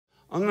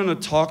I'm going to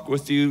talk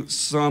with you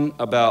some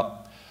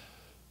about,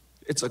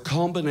 it's a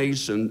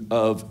combination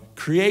of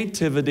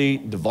creativity,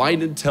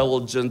 divine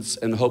intelligence,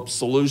 and hope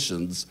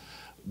solutions.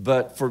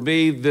 But for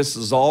me, this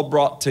is all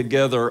brought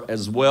together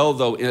as well,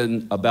 though,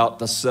 in about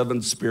the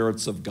 7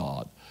 spirits of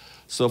God.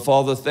 So,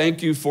 Father,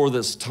 thank you for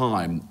this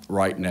time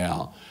right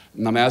now.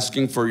 And I'm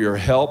asking for your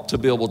help to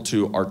be able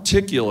to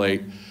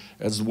articulate,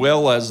 as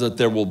well as that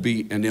there will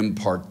be an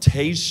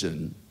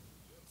impartation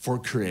for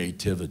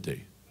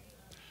creativity,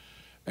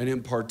 an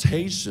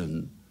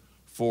impartation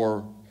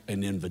for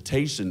an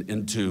invitation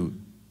into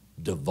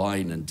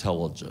divine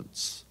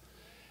intelligence,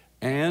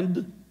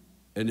 and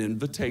an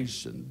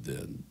invitation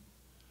then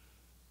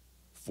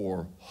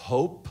for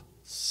hope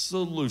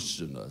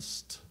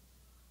solutionist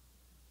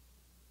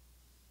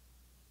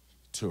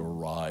to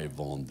arrive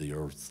on the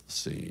earth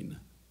scene.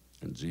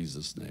 In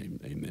Jesus' name,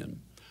 amen.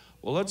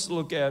 Well, let's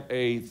look at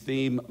a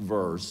theme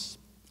verse,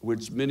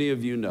 which many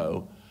of you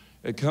know.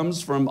 It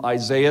comes from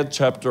Isaiah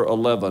chapter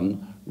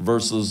 11,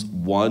 verses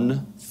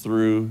 1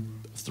 through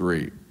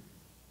 3.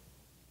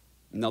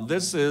 Now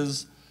this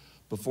is,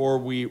 before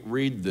we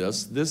read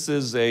this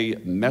is a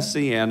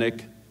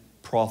messianic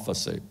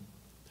prophecy.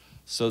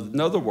 So in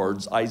other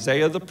words,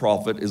 Isaiah the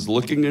prophet is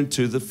looking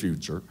into the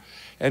future,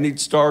 and he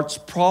starts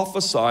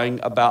prophesying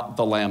about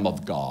the Lamb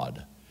of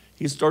God.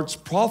 He starts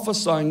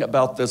prophesying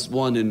about this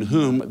one in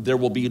whom there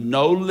will be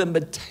no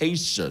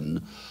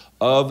limitation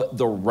of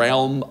the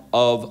realm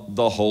of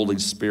the Holy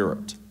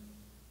Spirit.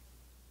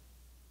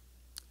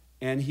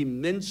 And he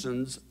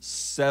mentions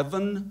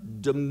 7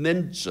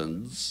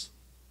 dimensions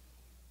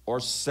or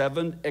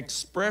 7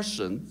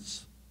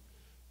 expressions,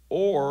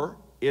 or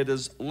it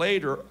is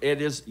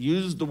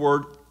used the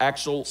word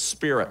actual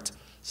spirit,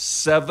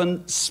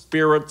 7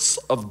 spirits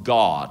of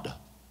God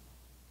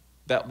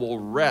that will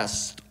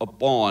rest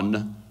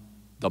upon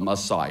the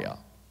Messiah.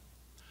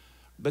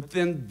 But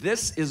then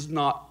this is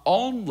not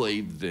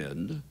only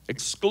then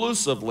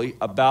exclusively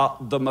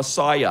about the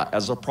Messiah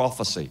as a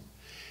prophecy.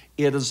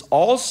 It is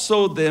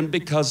also then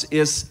because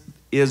it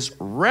is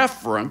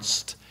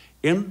referenced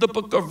in the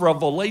book of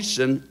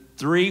Revelation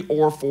 3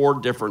 or 4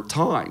 different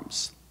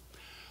times.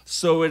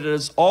 So it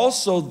is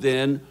also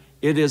then,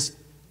 it is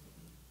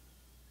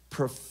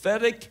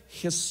prophetic,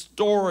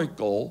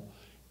 historical,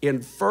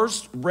 in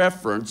first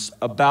reference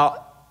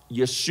about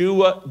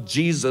Yeshua,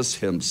 Jesus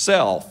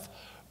himself,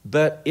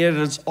 but it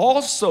is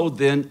also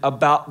then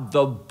about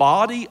the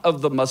body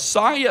of the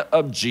Messiah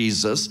of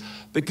Jesus,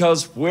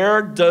 because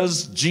where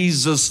does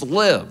Jesus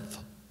live?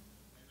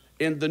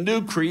 In the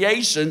new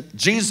creation,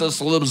 Jesus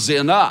lives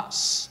in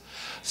us.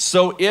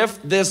 So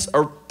if this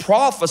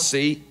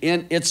prophecy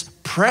in its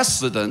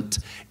precedent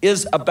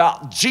is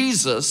about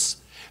Jesus,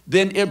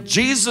 then if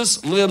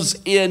Jesus lives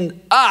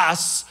in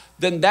us,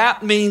 then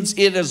that means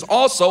it is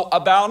also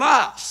about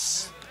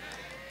us.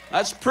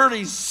 That's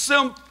pretty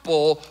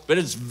simple, but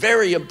it's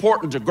very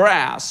important to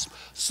grasp.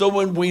 So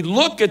when we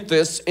look at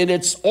this in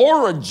its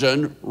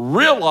origin,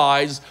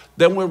 realize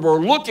that when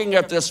we're looking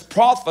at this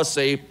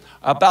prophecy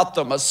about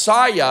the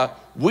Messiah,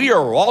 we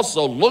are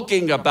also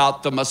looking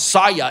about the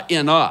Messiah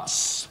in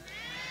us.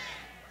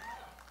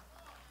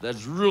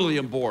 That's really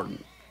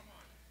important.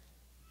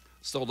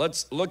 So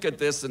let's look at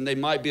this, and they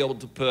might be able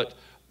to put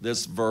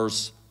this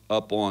verse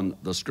up on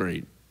the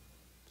screen.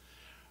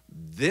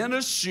 Then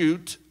a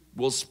shoot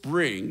will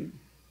spring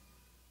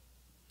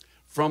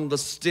from the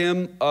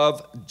stem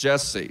of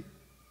Jesse,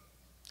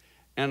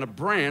 and a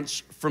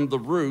branch from the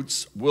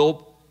roots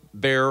will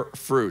bear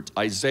fruit.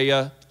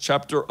 Isaiah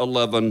chapter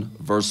 11,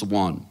 verse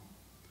 1.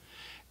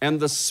 And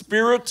the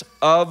Spirit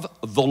of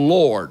the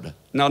Lord.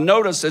 Now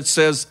notice it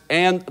says,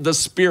 and the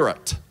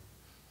Spirit.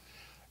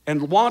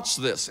 And watch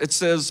this. It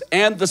says,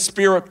 and the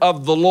Spirit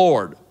of the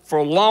Lord. For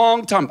a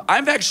long time,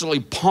 I've actually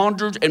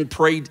pondered and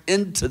prayed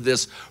into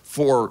this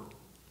for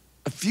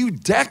a few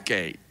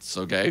decades,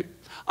 okay?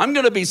 I'm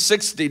going to be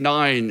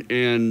 69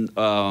 in,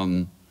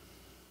 I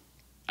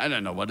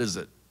don't know, what is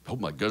it? Oh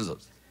my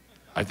goodness.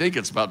 I think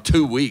it's about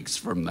 2 weeks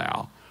from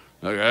now,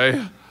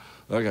 okay?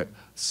 Okay,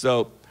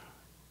 so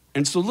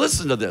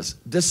listen to this.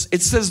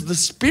 It says the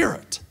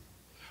Spirit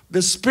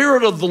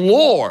of the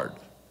Lord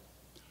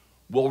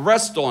will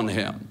rest on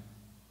him.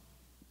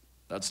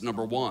 That's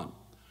number 1.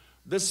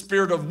 The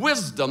Spirit of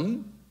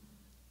wisdom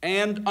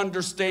and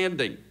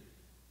understanding.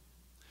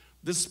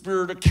 The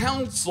Spirit of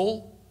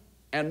counsel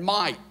and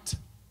might.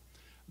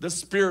 The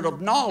Spirit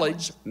of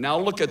knowledge, now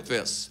look at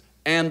this,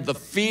 and the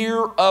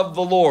fear of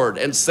the Lord.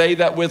 And say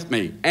that with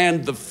me,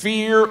 and the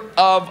fear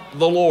of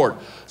the Lord.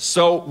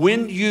 So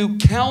when you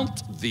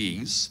count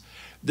these,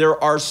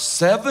 there are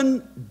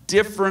 7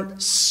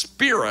 different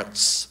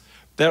spirits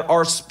that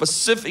are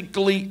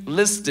specifically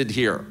listed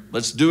here.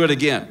 Let's do it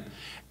again.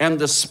 And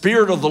the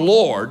Spirit of the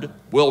Lord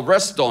will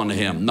rest on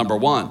him, number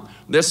 1.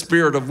 The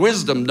Spirit of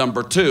wisdom,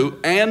 number 2,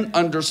 and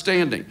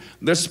understanding.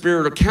 The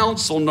Spirit of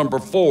counsel, number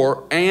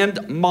 4,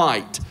 and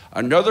might.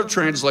 Another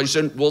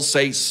translation will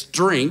say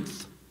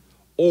strength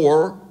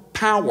or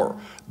power.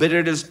 But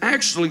it is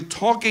actually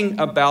talking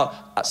about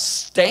a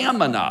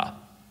stamina,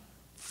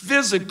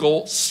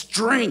 physical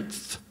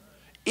strength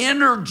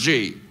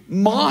energy,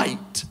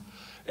 might,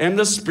 and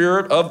the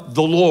Spirit of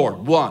the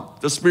Lord. 1,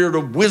 the Spirit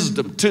of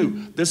wisdom.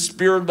 2, the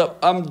Spirit of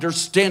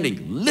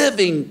understanding,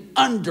 living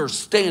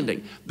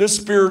understanding. The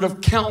Spirit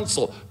of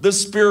counsel, the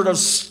Spirit of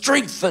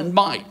strength and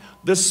might,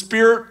 the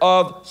Spirit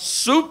of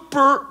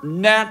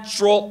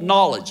supernatural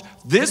knowledge.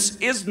 This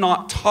is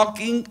not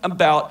talking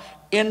about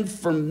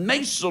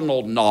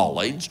informational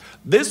knowledge.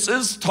 This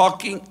is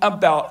talking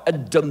about a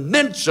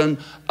dimension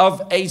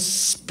of a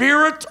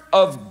Spirit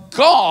of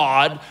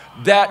God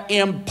that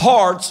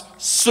imparts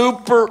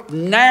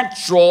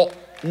supernatural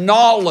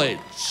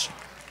knowledge.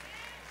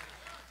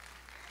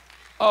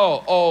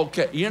 Oh,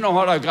 okay. You know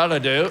what I've got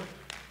to do?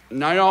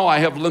 And I know I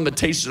have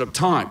limitation of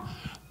time,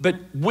 but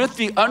with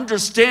the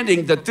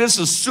understanding that this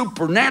is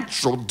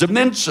supernatural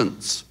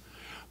dimensions,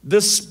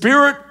 the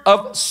Spirit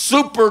of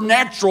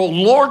supernatural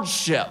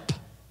lordship,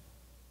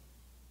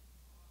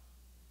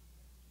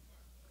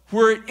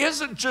 where it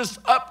isn't just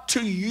up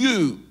to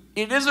you.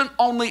 It isn't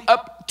only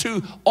up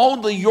to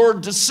only your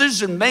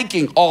decision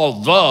making,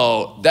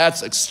 although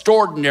that's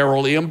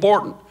extraordinarily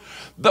important,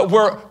 but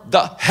where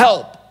the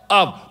help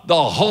of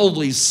the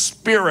Holy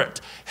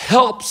Spirit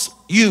helps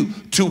you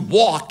to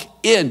walk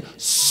in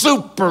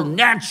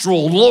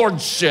supernatural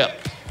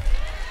lordship.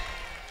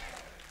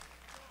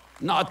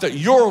 Not that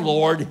you're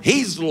Lord,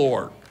 He's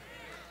Lord.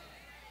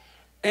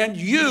 And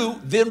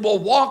you then will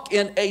walk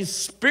in a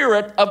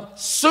spirit of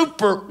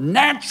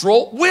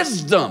supernatural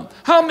wisdom.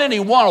 How many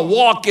want to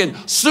walk in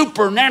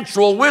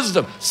supernatural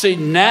wisdom? See,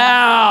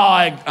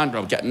 now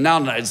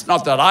it's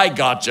not that I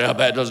got you,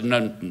 but it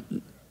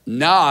doesn't.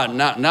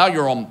 Now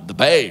you're on the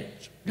page.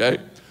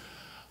 Okay,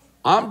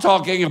 I'm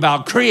talking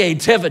about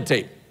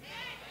creativity.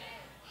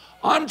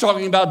 I'm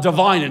talking about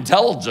divine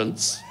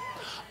intelligence.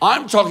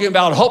 I'm talking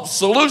about hope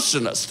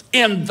solutionist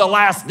in the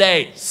last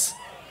days.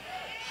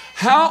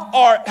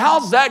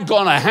 How's that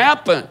going to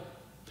happen?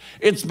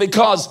 It's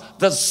because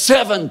the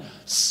 7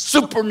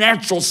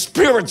 supernatural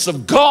spirits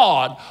of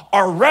God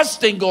are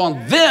resting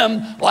on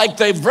them like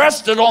they've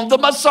rested on the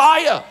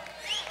Messiah.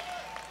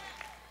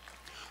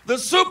 The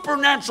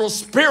supernatural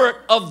spirit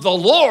of the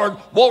Lord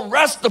will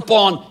rest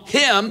upon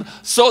him,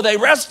 so they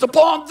rest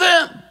upon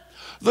them.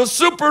 The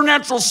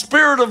supernatural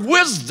spirit of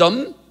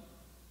wisdom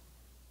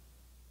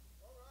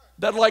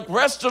that like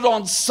rested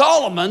on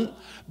Solomon,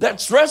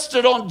 that's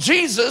rested on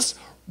Jesus,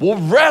 will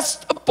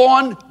rest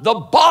upon the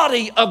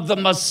body of the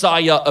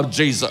Messiah of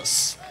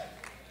Jesus.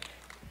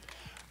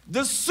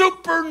 The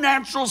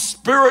supernatural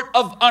spirit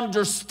of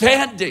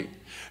understanding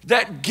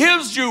that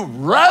gives you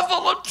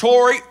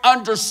revelatory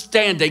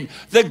understanding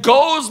that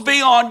goes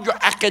beyond your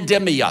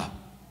academia.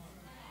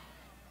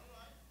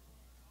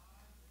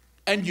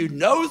 And you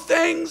know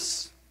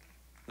things,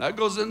 that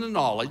goes into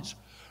knowledge,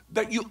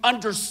 that you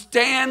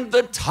understand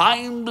the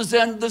times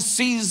and the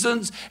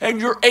seasons, and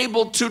you're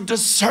able to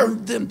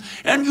discern them,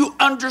 and you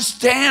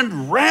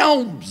understand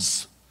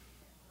realms.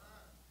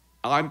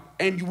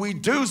 And we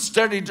do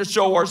study to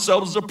show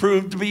ourselves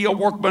approved to be a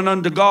workman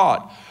unto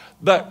God.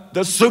 But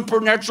the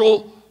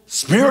supernatural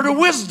spirit of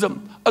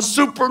wisdom, a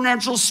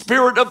supernatural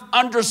spirit of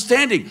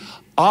understanding.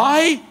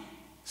 I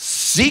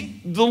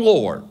seek the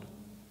Lord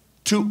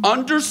to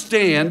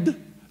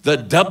understand the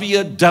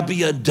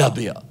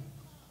WWW.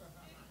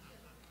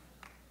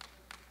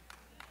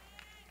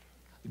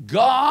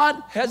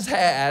 God has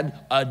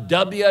had a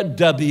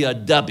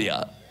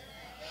WWW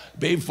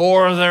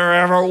before there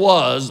ever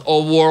was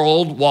a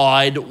World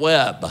Wide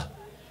Web.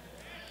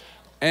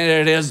 And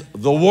it is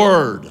the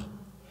Word,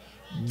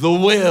 the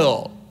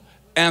will,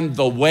 and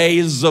the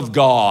ways of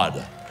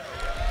God.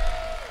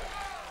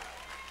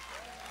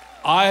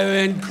 I've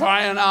been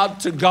crying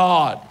out to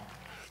God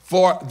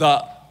for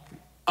the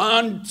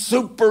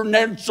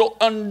supernatural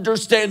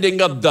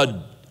understanding of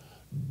the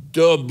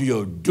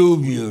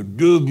WWW.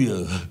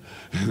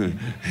 And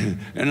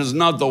it's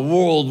not the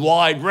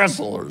worldwide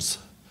wrestlers.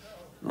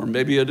 Or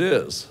maybe it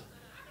is.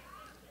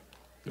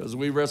 Because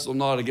we wrestle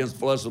not against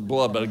flesh and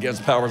blood, but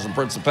against powers and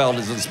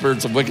principalities and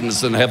spirits of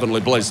wickedness in heavenly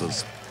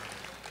places.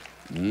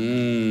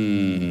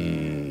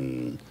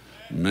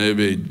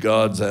 Maybe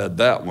God's had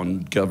that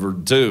one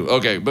covered too.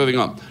 Okay, moving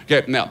on.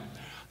 Okay, now,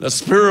 the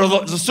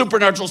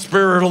supernatural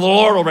spirit of the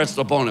Lord will rest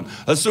upon him.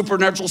 A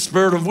supernatural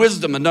spirit of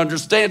wisdom and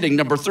understanding.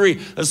 Number 3,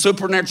 a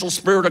supernatural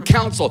spirit of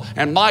counsel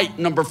and might.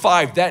 Number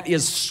 5, that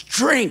is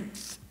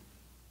strength.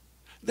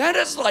 That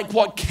is like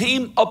what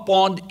came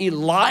upon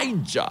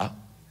Elijah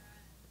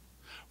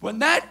when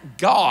that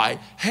guy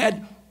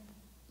had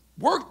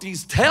worked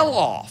his tail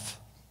off.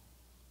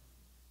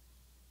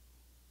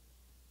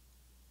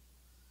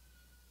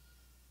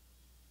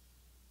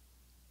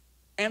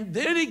 And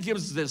then he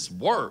gives this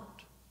word.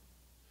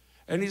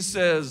 And he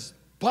says,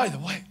 by the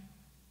way,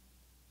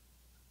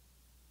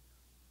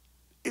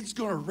 it's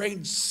going to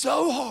rain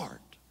so hard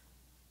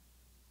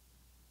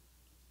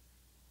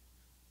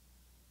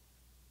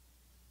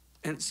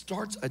and it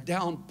starts a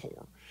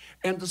downpour.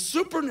 And the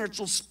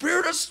supernatural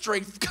spirit of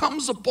strength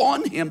comes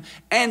upon him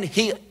and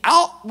he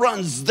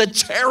outruns the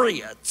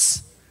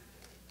chariots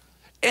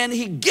and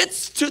he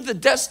gets to the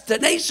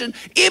destination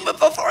even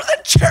before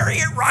the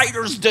chariot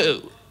riders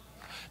do.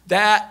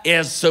 That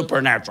is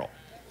supernatural.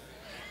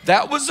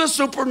 That was the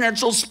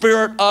supernatural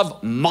spirit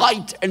of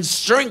might and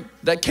strength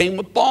that came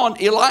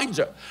upon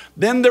Elijah.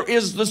 Then there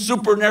is the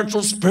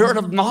supernatural spirit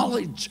of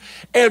knowledge.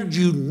 And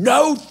you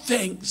know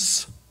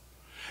things.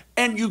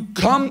 And you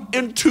come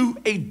into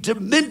a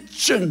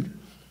dimension.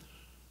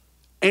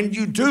 And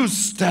you do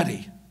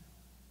study.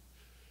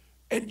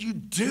 And you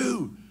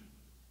do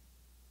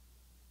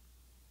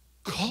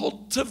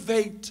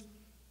cultivate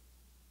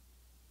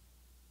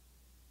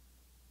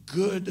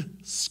good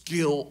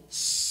skill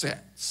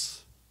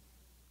sets.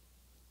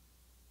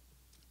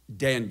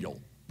 Daniel,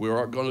 we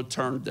aren't going to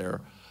turn there,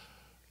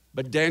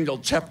 but Daniel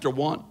chapter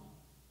 1.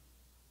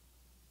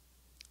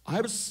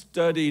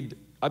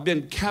 I've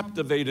been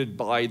captivated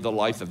by the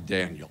life of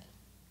Daniel,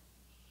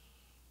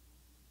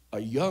 a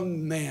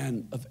young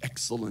man of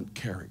excellent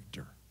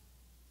character.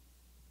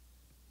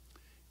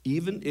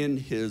 Even in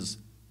his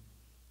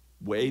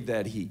way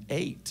that he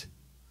ate,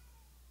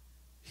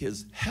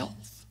 his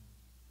health.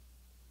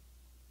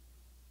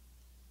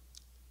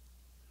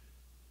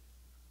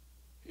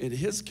 In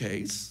his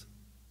case,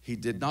 he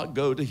did not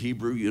go to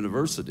Hebrew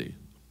University,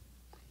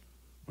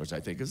 which I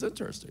think is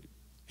interesting.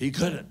 He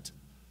couldn't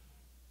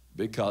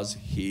because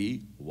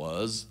he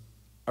was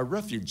a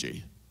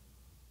refugee.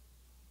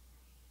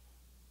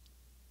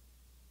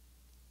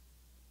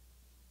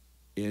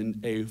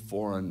 In a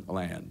foreign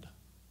land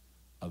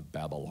of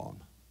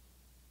Babylon.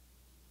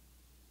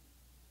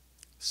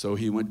 So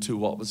he went to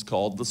what was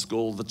called the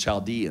school of the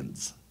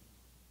Chaldeans.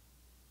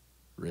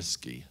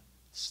 Risky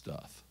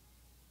stuff.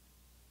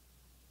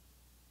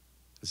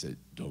 I said,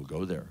 don't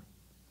go there.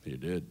 He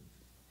did.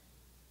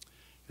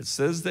 It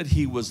says that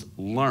he was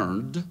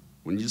learned,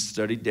 when you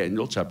study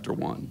Daniel chapter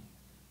 1,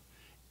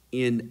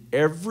 in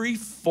every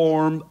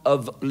form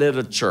of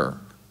literature.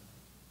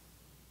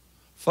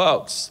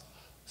 Folks,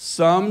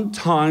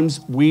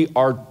 sometimes we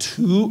are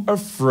too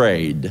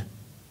afraid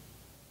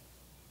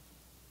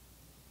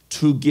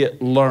to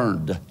get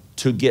learned,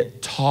 to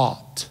get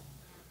taught.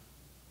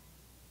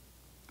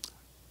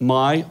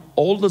 My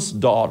oldest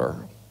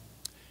daughter,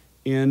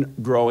 in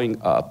growing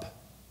up,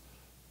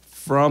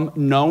 from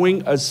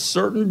knowing a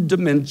certain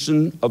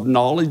dimension of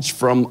knowledge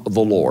from the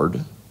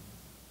Lord,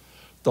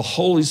 the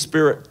Holy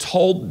Spirit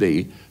told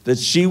me that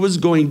she was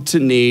going to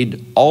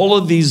need all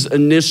of these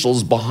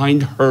initials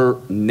behind her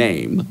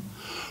name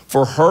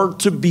for her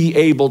to be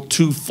able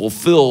to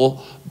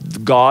fulfill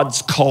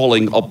God's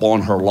calling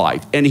upon her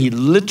life. And he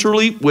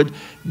literally would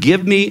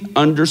give me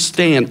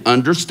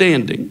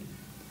understanding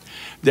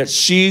that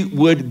she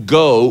would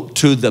go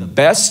to the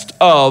best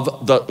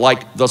of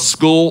the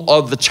school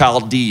of the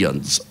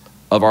Chaldeans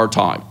of our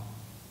time.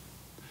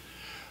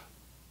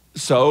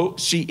 So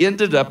she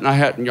ended up, and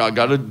I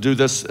got to do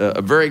this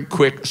a very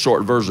quick,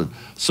 short version.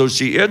 So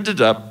she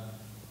ended up,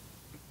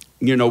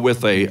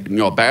 with a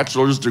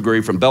bachelor's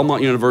degree from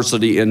Belmont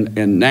University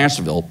in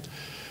Nashville,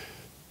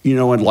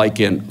 and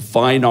in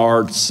fine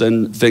arts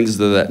and things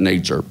of that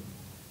nature.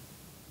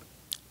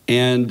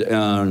 And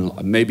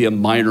maybe a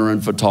minor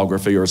in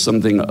photography or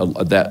something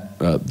of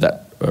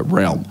that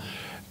realm.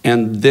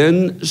 And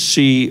then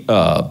she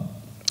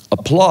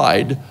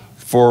applied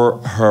for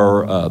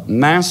her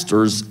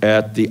master's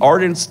at the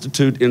Art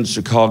Institute in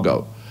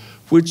Chicago,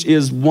 which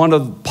is one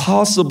of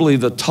possibly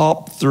the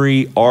top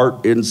 3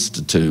 art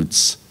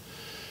institutes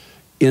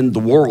in the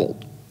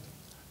world.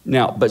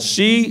 Now, but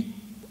she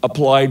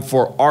applied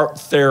for art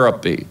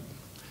therapy.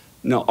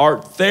 Now,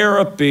 art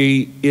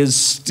therapy is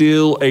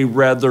still a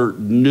rather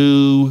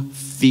new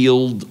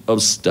field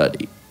of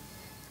study.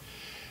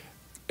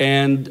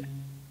 And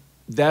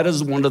that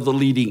is one of the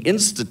leading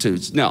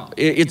institutes. Now,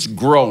 it's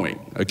growing,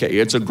 okay?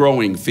 It's a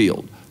growing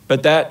field.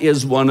 But that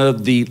is one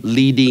of the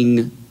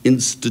leading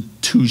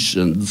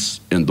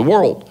institutions in the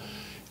world.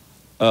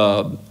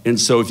 And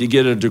so if you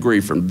get a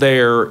degree from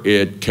there,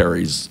 it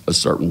carries a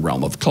certain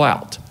realm of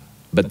clout.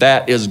 But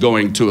that is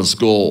going to a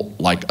school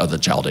like the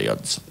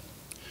Chaldeans.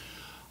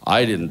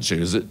 I didn't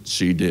choose it,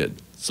 she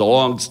did. It's a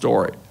long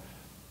story.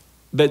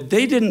 But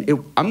they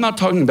didn't, I'm not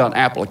talking about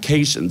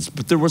applications,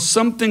 but there was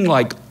something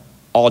like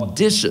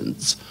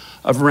auditions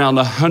of around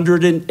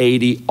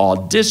 180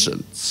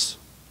 auditions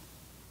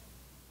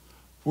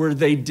where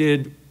they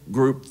did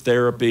group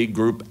therapy,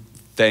 group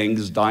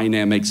things,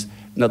 dynamics.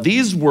 Now,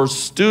 these were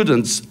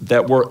students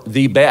that were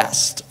the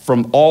best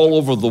from all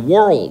over the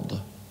world.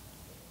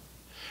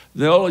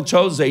 They only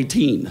chose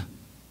 18.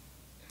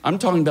 I'm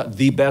talking about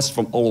the best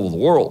from all over the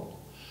world.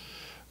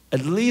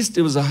 At least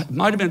it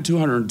might have been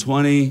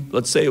 220,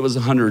 let's say it was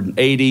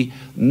 180,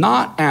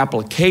 not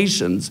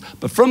applications,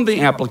 but from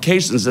the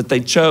applications that they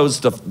chose,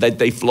 that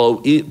they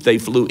flew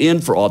in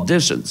for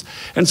auditions.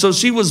 And so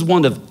she was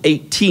one of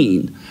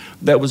 18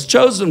 that was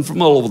chosen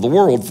from all over the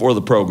world for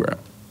the program.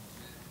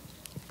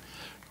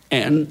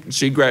 And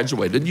she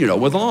graduated,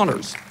 with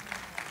honors.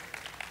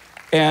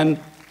 And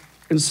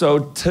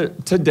so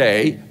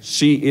today,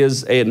 she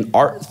is an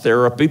art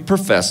therapy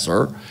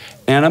professor,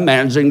 and a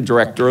managing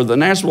director of the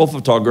Nashville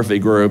Photography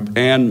Group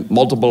and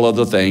multiple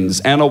other things,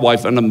 and a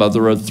wife and a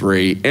mother of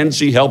 3. And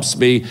she helps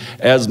me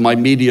as my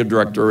media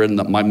director in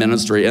my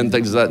ministry and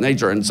things of that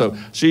nature. And so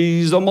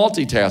she's a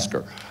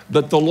multitasker.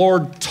 But the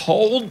Lord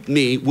told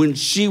me when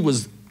she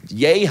was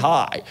yay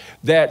high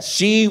that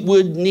she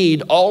would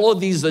need all of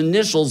these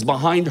initials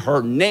behind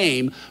her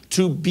name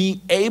to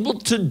be able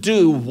to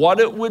do what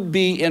it would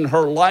be in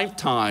her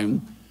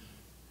lifetime.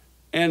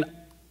 And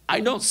I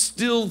don't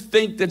still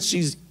think that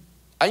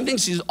I think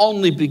she's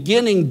only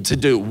beginning to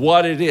do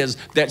what it is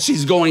that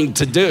she's going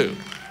to do.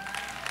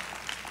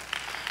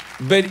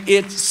 But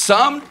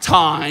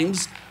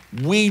sometimes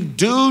we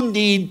do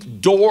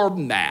need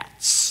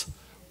doormats,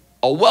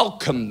 a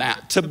welcome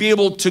mat, to be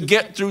able to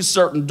get through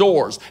certain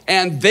doors.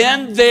 And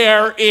then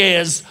there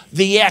is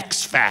the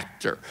X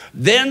factor.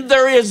 Then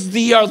there is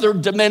the other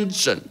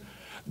dimension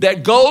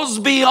that goes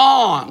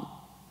beyond.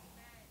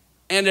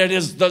 And it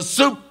is the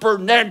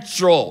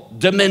supernatural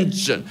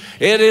dimension.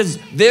 Then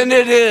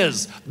it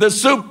is the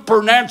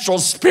supernatural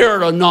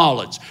spirit of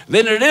knowledge.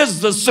 Then it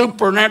is the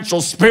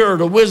supernatural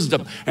spirit of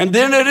wisdom. And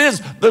then it is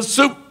the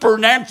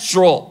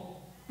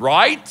supernatural,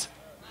 right?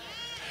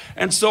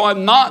 And so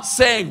I'm not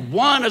saying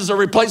one is a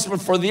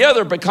replacement for the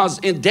other, because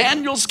in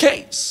Daniel's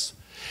case,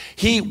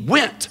 he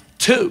went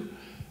to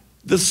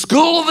the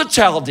school of the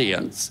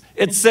Chaldeans.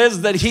 It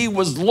says that he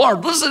was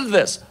learned, listen to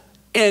this,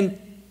 in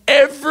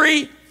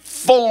every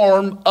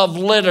form of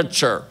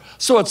literature.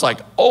 So it's like,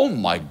 oh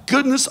my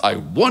goodness, I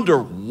wonder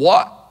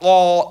what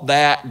all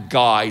that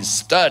guy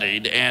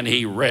studied and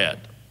he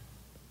read.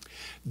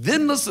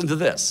 Then listen to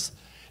this.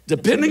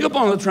 Depending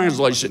upon the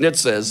translation, it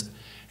says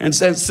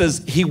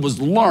he was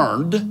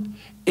learned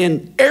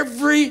in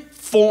every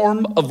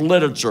form of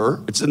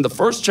literature. It's in the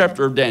first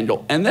chapter of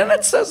Daniel. And then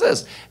it says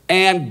this,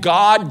 and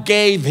God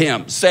gave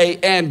him. Say,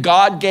 and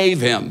God gave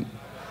him.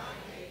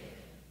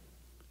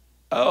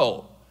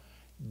 Oh,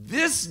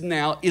 this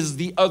now is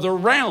the other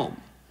realm.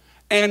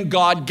 And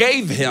God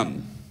gave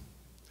him.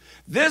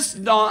 This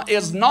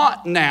is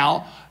not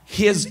now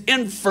his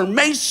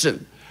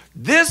information.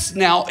 This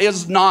now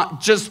is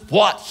not just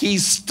what he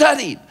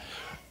studied.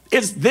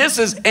 This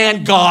is,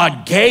 and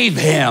God gave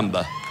him.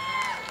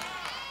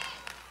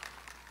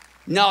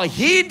 Now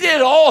he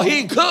did all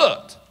he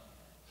could.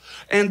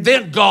 And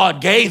then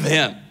God gave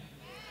him.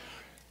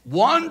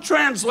 One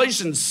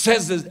translation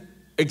says it's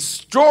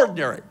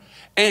extraordinary.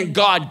 And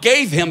God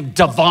gave him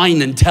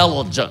divine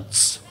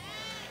intelligence.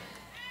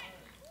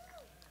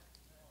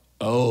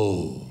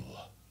 Oh,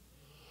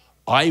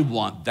 I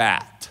want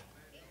that.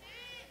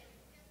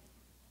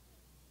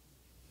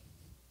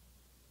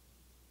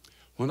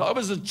 When I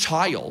was a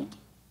child,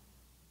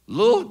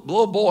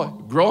 little boy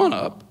growing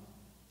up,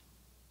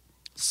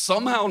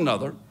 somehow or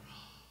another,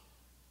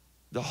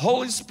 the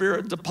Holy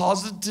Spirit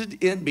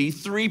deposited in me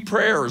 3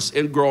 prayers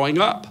in growing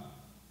up.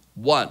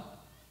 1,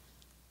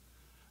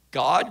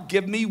 God,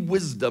 give me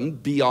wisdom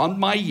beyond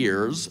my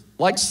years,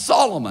 like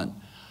Solomon.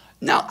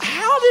 Now,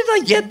 how did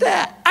I get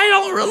that? I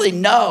don't really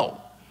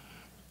know.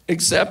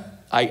 Except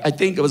I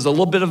think it was a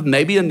little bit of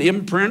maybe an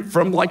imprint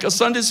from like a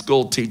Sunday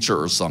school teacher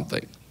or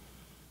something.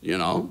 You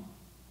know?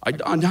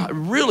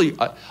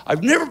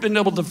 I've never been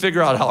able to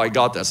figure out how I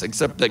got this,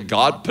 except that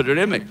God put it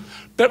in me.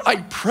 But I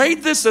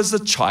prayed this as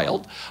a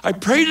child. I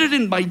prayed it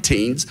in my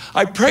teens.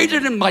 I prayed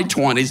it in my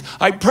 20s.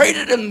 I prayed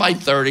it in my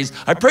 30s.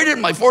 I prayed it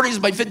in my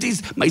 40s, my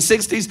 50s, my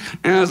 60s.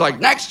 And I was like,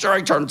 next year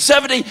I turn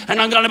 70,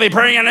 and I'm going to be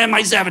praying it in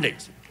my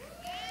 70s.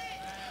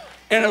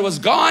 And it was,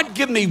 God,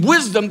 give me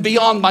wisdom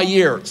beyond my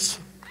years.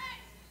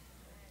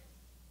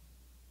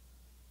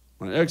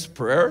 My next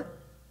prayer,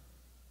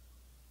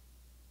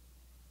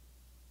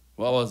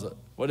 what was it?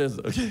 What is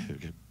it?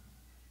 Okay.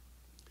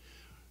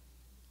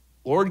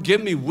 Lord,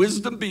 give me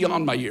wisdom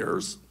beyond my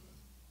years.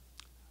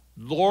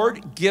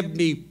 Lord, give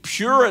me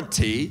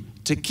purity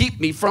to keep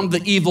me from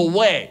the evil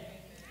way.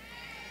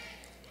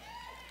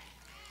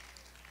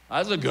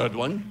 That's a good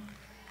one.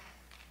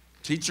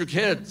 Teach your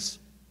kids.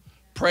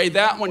 Pray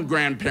that one,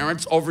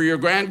 grandparents, over your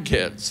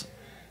grandkids.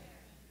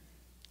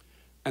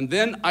 And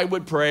then I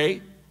would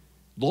pray,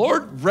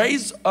 Lord,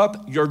 raise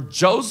up your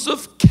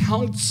Joseph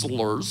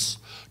counselors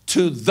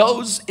to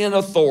those in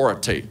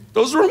authority.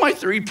 Those were my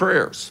 3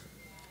 prayers.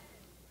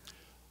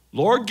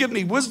 Lord, give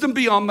me wisdom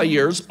beyond my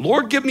years.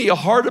 Lord, give me a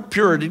heart of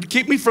purity to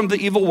keep me from the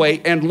evil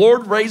way. And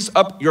Lord, raise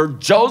up your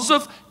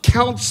Joseph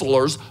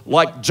counselors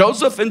like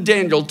Joseph and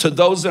Daniel to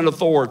those in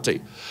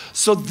authority.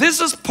 So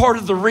this is part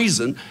of the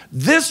reason.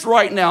 This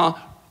right now,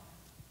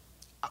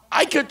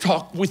 I could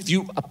talk with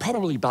you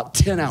probably about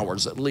 10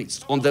 hours at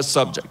least on this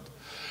subject.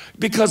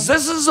 Because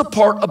this is a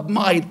part of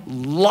my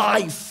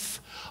life.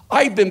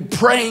 I've been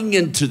praying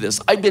into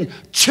this. I've been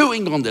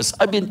chewing on this.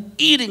 I've been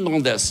eating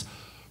on this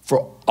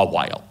for a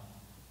while.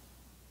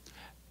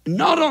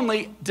 Not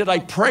only did I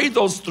pray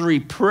those 3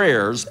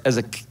 prayers as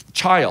a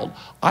child,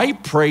 I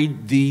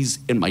prayed these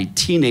in my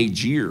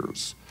teenage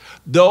years.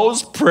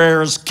 Those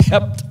prayers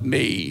kept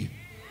me.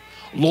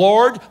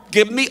 Lord,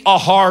 give me a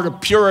heart of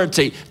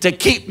purity to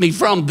keep me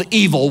from the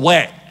evil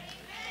way.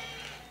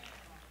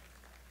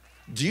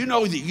 Do you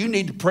know that you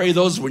need to pray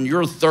those when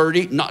you're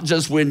 30, not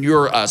just when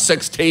you're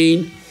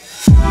 16?